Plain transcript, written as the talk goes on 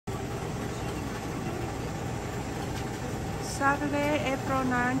Saturday, April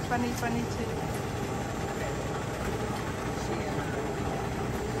 9, 2022.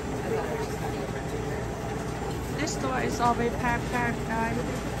 This store is always packed, guys.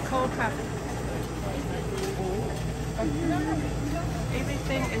 Cold cut.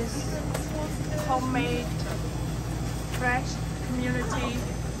 Everything is homemade, fresh, community.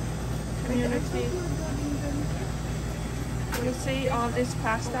 You see all this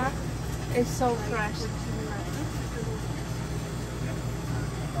pasta is so fresh.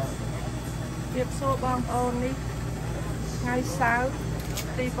 ពីសួរបងប្អូននេះថ្ងៃសៅរ៍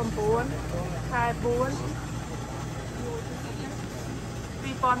ទី9 ខែ 4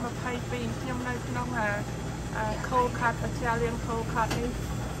 2022 ខ្ញុំនៅក្នុងcold cut បច្ចាលៀង cold cut នេះ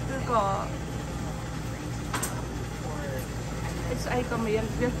គឺក៏ ស្អីក៏មាន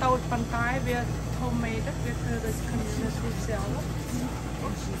វាតូចប៉ុន្តែវា homemade វាធ្វើដោយ community sell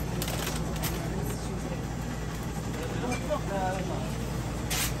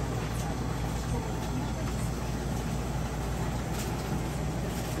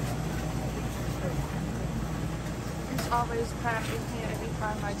always packed in here every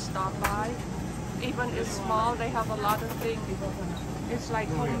time I stop by. Even it's small, they have a lot of things. It's like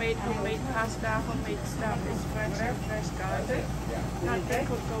homemade pasta, homemade stuff. It's fresh, guys. Nothing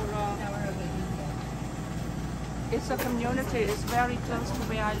could go wrong. It's a community. It's very close to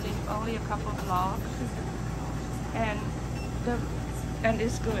where I live, only a couple of blocks, and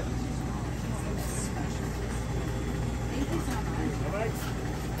it's good.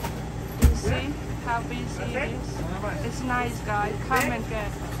 You see how busy it is? It's nice, guys. Come and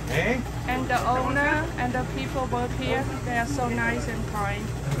get. And the owner and the people work here, they are so nice and kind.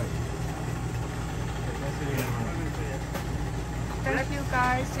 Thank you,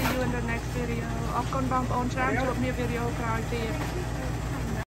 guys. See you in the next video. អរគុណបងប្អូនច្រើនជួបគ្នាវីដេអូក្រោយទៀត